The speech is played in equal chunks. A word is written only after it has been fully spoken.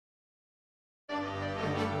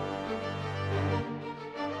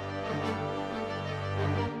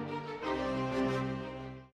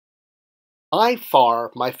By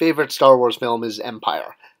far, my favorite Star Wars film is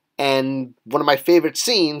Empire, and one of my favorite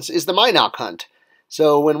scenes is the Mynock hunt.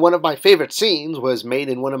 So when one of my favorite scenes was made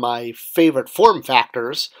in one of my favorite form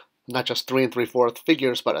factors, not just 3 3/4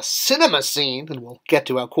 figures, but a cinema scene, and we'll get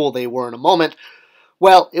to how cool they were in a moment,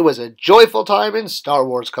 well, it was a joyful time in Star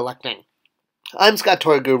Wars collecting. I'm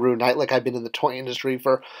Toy Guru Neitlich. I've been in the toy industry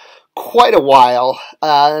for quite a while,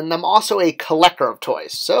 and I'm also a collector of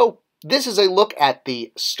toys. So this is a look at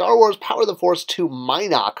the Star Wars Power of the Force 2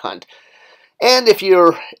 Mynock hunt. And if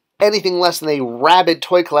you're anything less than a rabid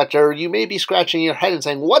toy collector, you may be scratching your head and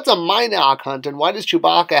saying, what's a Mynock hunt, and why does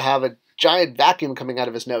Chewbacca have a giant vacuum coming out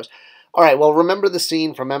of his nose? Alright, well, remember the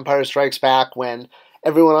scene from Empire Strikes Back when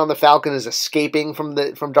everyone on the Falcon is escaping from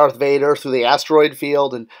Darth Vader through the asteroid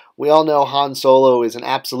field, and we all know Han Solo is an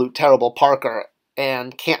absolute terrible parker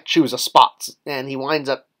and can't choose a spot, and he winds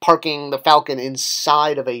up parking the Falcon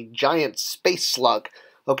inside of a giant space slug.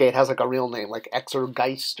 Okay, it has like a real name, like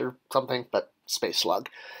Exergeist or something, but space slug.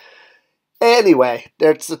 Anyway,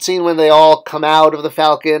 there's the scene when they all come out of the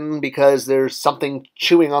Falcon because there's something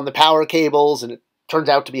chewing on the power cables, and it turns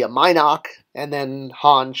out to be a Mynock, and then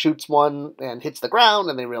Han shoots one and hits the ground,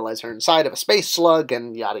 and they realize they're inside of a space slug,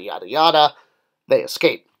 and yada yada yada. They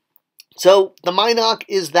escape. So the Mynock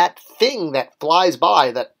is that thing that flies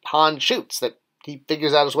by that Han shoots, that he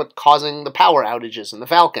figures out is what's causing the power outages in the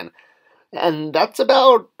Falcon. And that's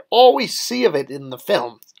about all we see of it in the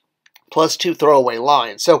film, plus 2 throwaway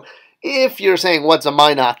lines. So if you're saying what's a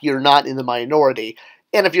Mynock, you're not in the minority.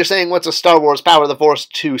 And if you're saying what's a Star Wars Power of the Force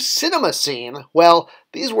 2 cinema scene, well,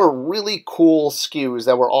 these were really cool SKUs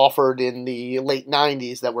that were offered in the late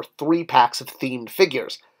 90s that were 3-packs of themed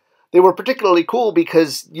figures. They were particularly cool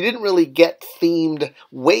because you didn't really get themed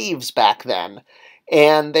waves back then.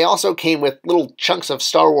 And they also came with little chunks of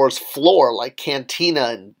Star Wars floor like Cantina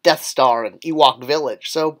and Death Star and Ewok Village.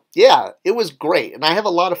 So yeah, it was great. And I have a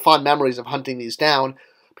lot of fond memories of hunting these down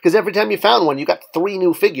because every time you found one, you got 3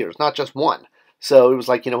 new figures, not just one. So it was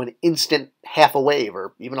like, an instant half a wave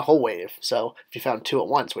or even a whole wave. So if you found 2 at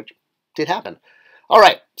once, which did happen.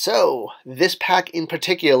 Alright, so this pack in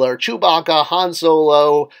particular, Chewbacca, Han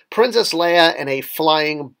Solo, Princess Leia, and a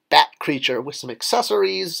flying bat creature with some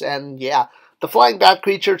accessories, and yeah, the flying bat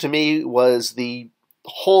creature to me was the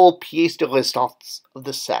whole pièce de résistance of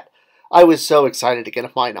the set. I was so excited to get a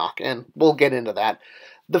Mynock, and we'll get into that.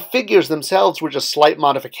 The figures themselves were just slight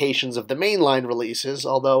modifications of the mainline releases,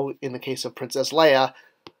 although in the case of Princess Leia,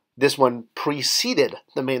 this one preceded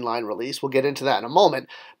the mainline release. We'll get into that in a moment.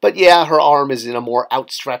 But yeah, her arm is in a more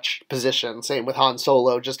outstretched position. Same with Han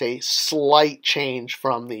Solo, just a slight change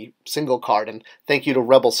from the single card. And thank you to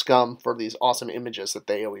Rebel Scum for these awesome images that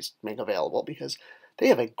they always make available, because they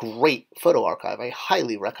have a great photo archive. I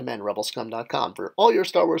highly recommend rebelscum.com for all your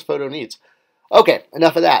Star Wars photo needs. Okay,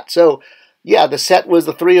 enough of that. So yeah, the set was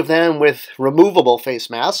the 3 of them with removable face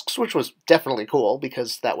masks, which was definitely cool,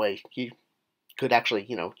 because that way you could actually,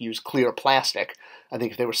 use clear plastic. I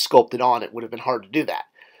think if they were sculpted on, it would have been hard to do that.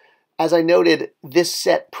 As I noted, this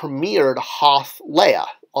set premiered Hoth Leia,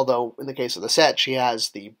 although in the case of the set, she has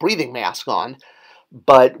the breathing mask on,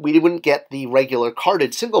 but we wouldn't get the regular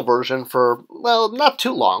carded single version for, well, not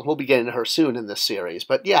too long. We'll be getting to her soon in this series,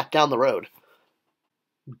 but yeah, down the road.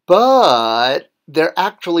 But there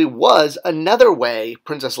actually was another way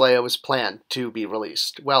Princess Leia was planned to be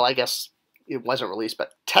released. Well, I guess it wasn't released,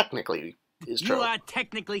 but technically is true. You are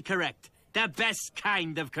technically correct. The best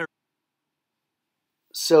kind of correct.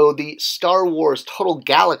 So the Star Wars Total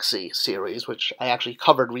Galaxy series, which I actually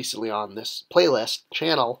covered recently on this playlist,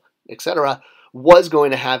 channel, etc., was going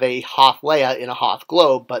to have a Hoth Leia in a Hoth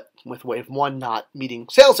globe, but with Wave 1 not meeting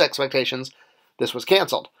sales expectations, this was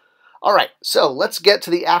canceled. Alright, so let's get to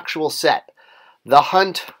the actual set. The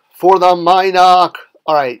hunt for the Mynock.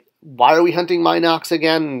 Alright, why are we hunting Mynocks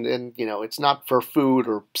again? And, it's not for food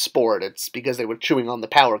or sport. It's because they were chewing on the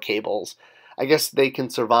power cables. I guess they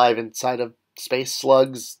can survive inside of space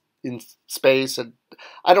slugs in space. And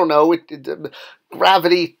I don't know.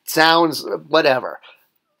 Gravity, sounds, whatever.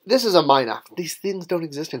 This is a Mynock. These things don't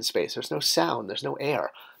exist in space. There's no sound. There's no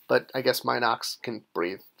air. But I guess Mynocks can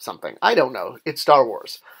breathe something. I don't know. It's Star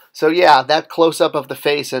Wars. So yeah, that close-up of the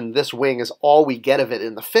face and this wing is all we get of it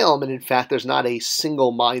in the film, and in fact there's not a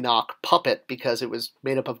single Mynock puppet because it was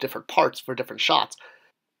made up of different parts for different shots.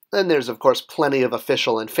 Then there's of course plenty of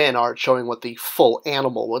official and fan art showing what the full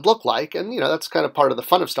animal would look like, and that's kind of part of the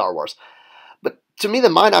fun of Star Wars. But to me the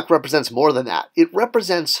Mynock represents more than that. It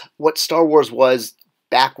represents what Star Wars was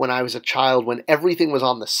back when I was a child, when everything was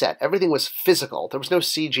on the set. Everything was physical. There was no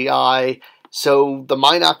CGI, so the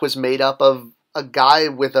Mynock was made up of a guy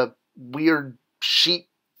with a weird sheet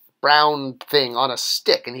brown thing on a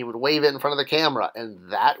stick, and he would wave it in front of the camera,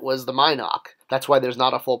 and that was the Mynock. That's why there's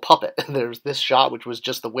not a full puppet. There's this shot, which was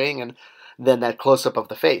just the wing, and then that close-up of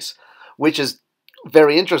the face, which is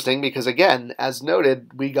very interesting because, again, as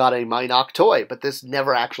noted, we got a Mynock toy, but this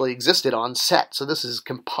never actually existed on set, so this is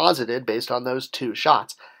composited based on those two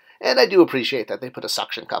shots. And I do appreciate that they put a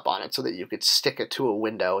suction cup on it so that you could stick it to a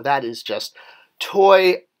window. That is just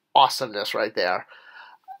toy awesomeness right there.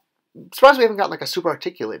 Surprised we haven't got like a super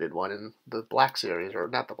articulated one in the Black series, or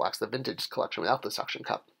not the Blacks, the Vintage collection without the suction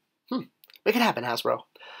cup. Make it happen, Hasbro.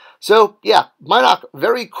 So, yeah, Mynock,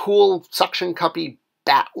 very cool suction cuppy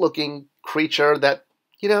bat-looking creature that,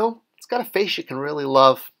 you know, it's got a face you can really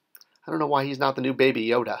love. I don't know why he's not the new Baby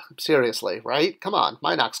Yoda. Seriously, right? Come on,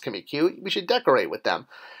 Mynocks can be cute. We should decorate with them.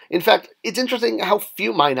 In fact, it's interesting how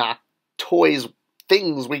few Mynock toys,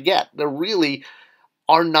 things we get. There really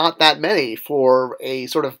are not that many for a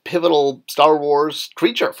sort of pivotal Star Wars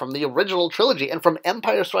creature from the original trilogy and from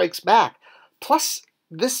Empire Strikes Back. Plus,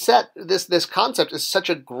 this set, this concept is such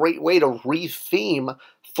a great way to re-theme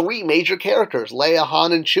three major characters, Leia,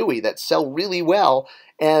 Han, and Chewie, that sell really well,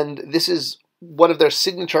 and this is one of their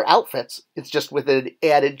signature outfits. It's just with an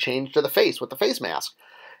added change to the face, with the face mask.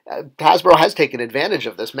 Hasbro has taken advantage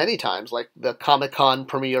of this many times, like the Comic-Con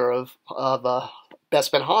premiere of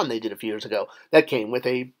Bespin Han they did a few years ago. That came with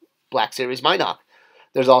a Black Series Mynock.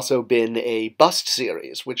 There's also been a Bust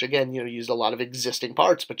series, which again, you know, used a lot of existing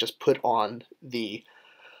parts, but just put on the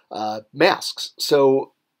masks.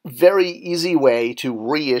 So very easy way to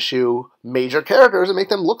reissue major characters and make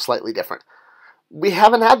them look slightly different. We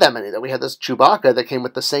haven't had that many, though. We had this Chewbacca that came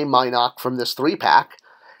with the same Mynock from this 3-pack,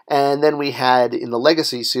 and then we had, in the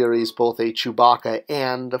Legacy series, both a Chewbacca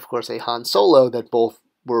and, of course, a Han Solo that both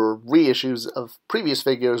were reissues of previous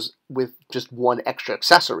figures with just one extra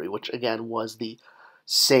accessory, which, again, was the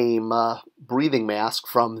same breathing mask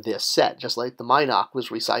from this set. Just like the Mynock was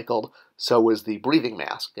recycled, so was the breathing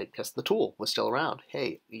mask, because the tool was still around.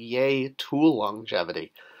 Hey, yay, tool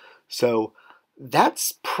longevity. So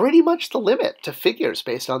that's pretty much the limit to figures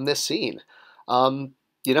based on this scene. You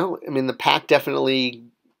know, I mean, the pack definitely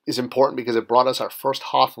is important because it brought us our first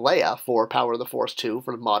Hoth Leia for Power of the Force 2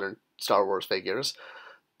 for modern Star Wars figures.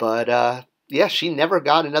 But, yeah, she never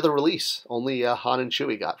got another release. Only Han and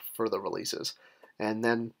Chewie got further releases. And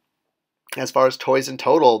then, as far as toys in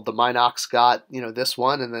total, the Mynock's got, you know, this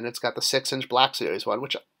one, and then it's got the 6-inch Black Series one,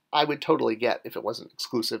 which I would totally get if it wasn't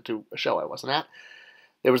exclusive to a show I wasn't at.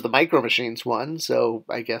 There was the Micro Machines one, so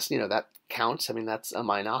I guess, you know, that counts. I mean, that's a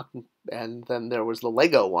Mynock. And then there was the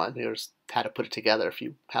Lego one. Here's how to put it together if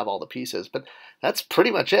you have all the pieces. But that's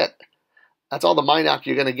pretty much it. That's all the Mynock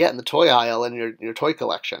you're going to get in the toy aisle in your toy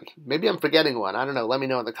collection. Maybe I'm forgetting one. I don't know. Let me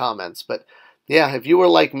know in the comments. But yeah, if you were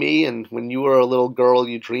like me and when you were a little girl,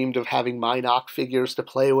 you dreamed of having Mynock figures to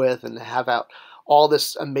play with and have out all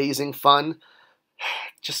this amazing fun,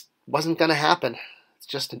 just wasn't going to happen. It's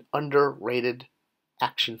just an underrated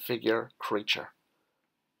action figure creature.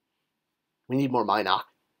 We need more Mynock.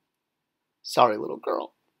 Sorry, little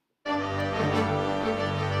girl.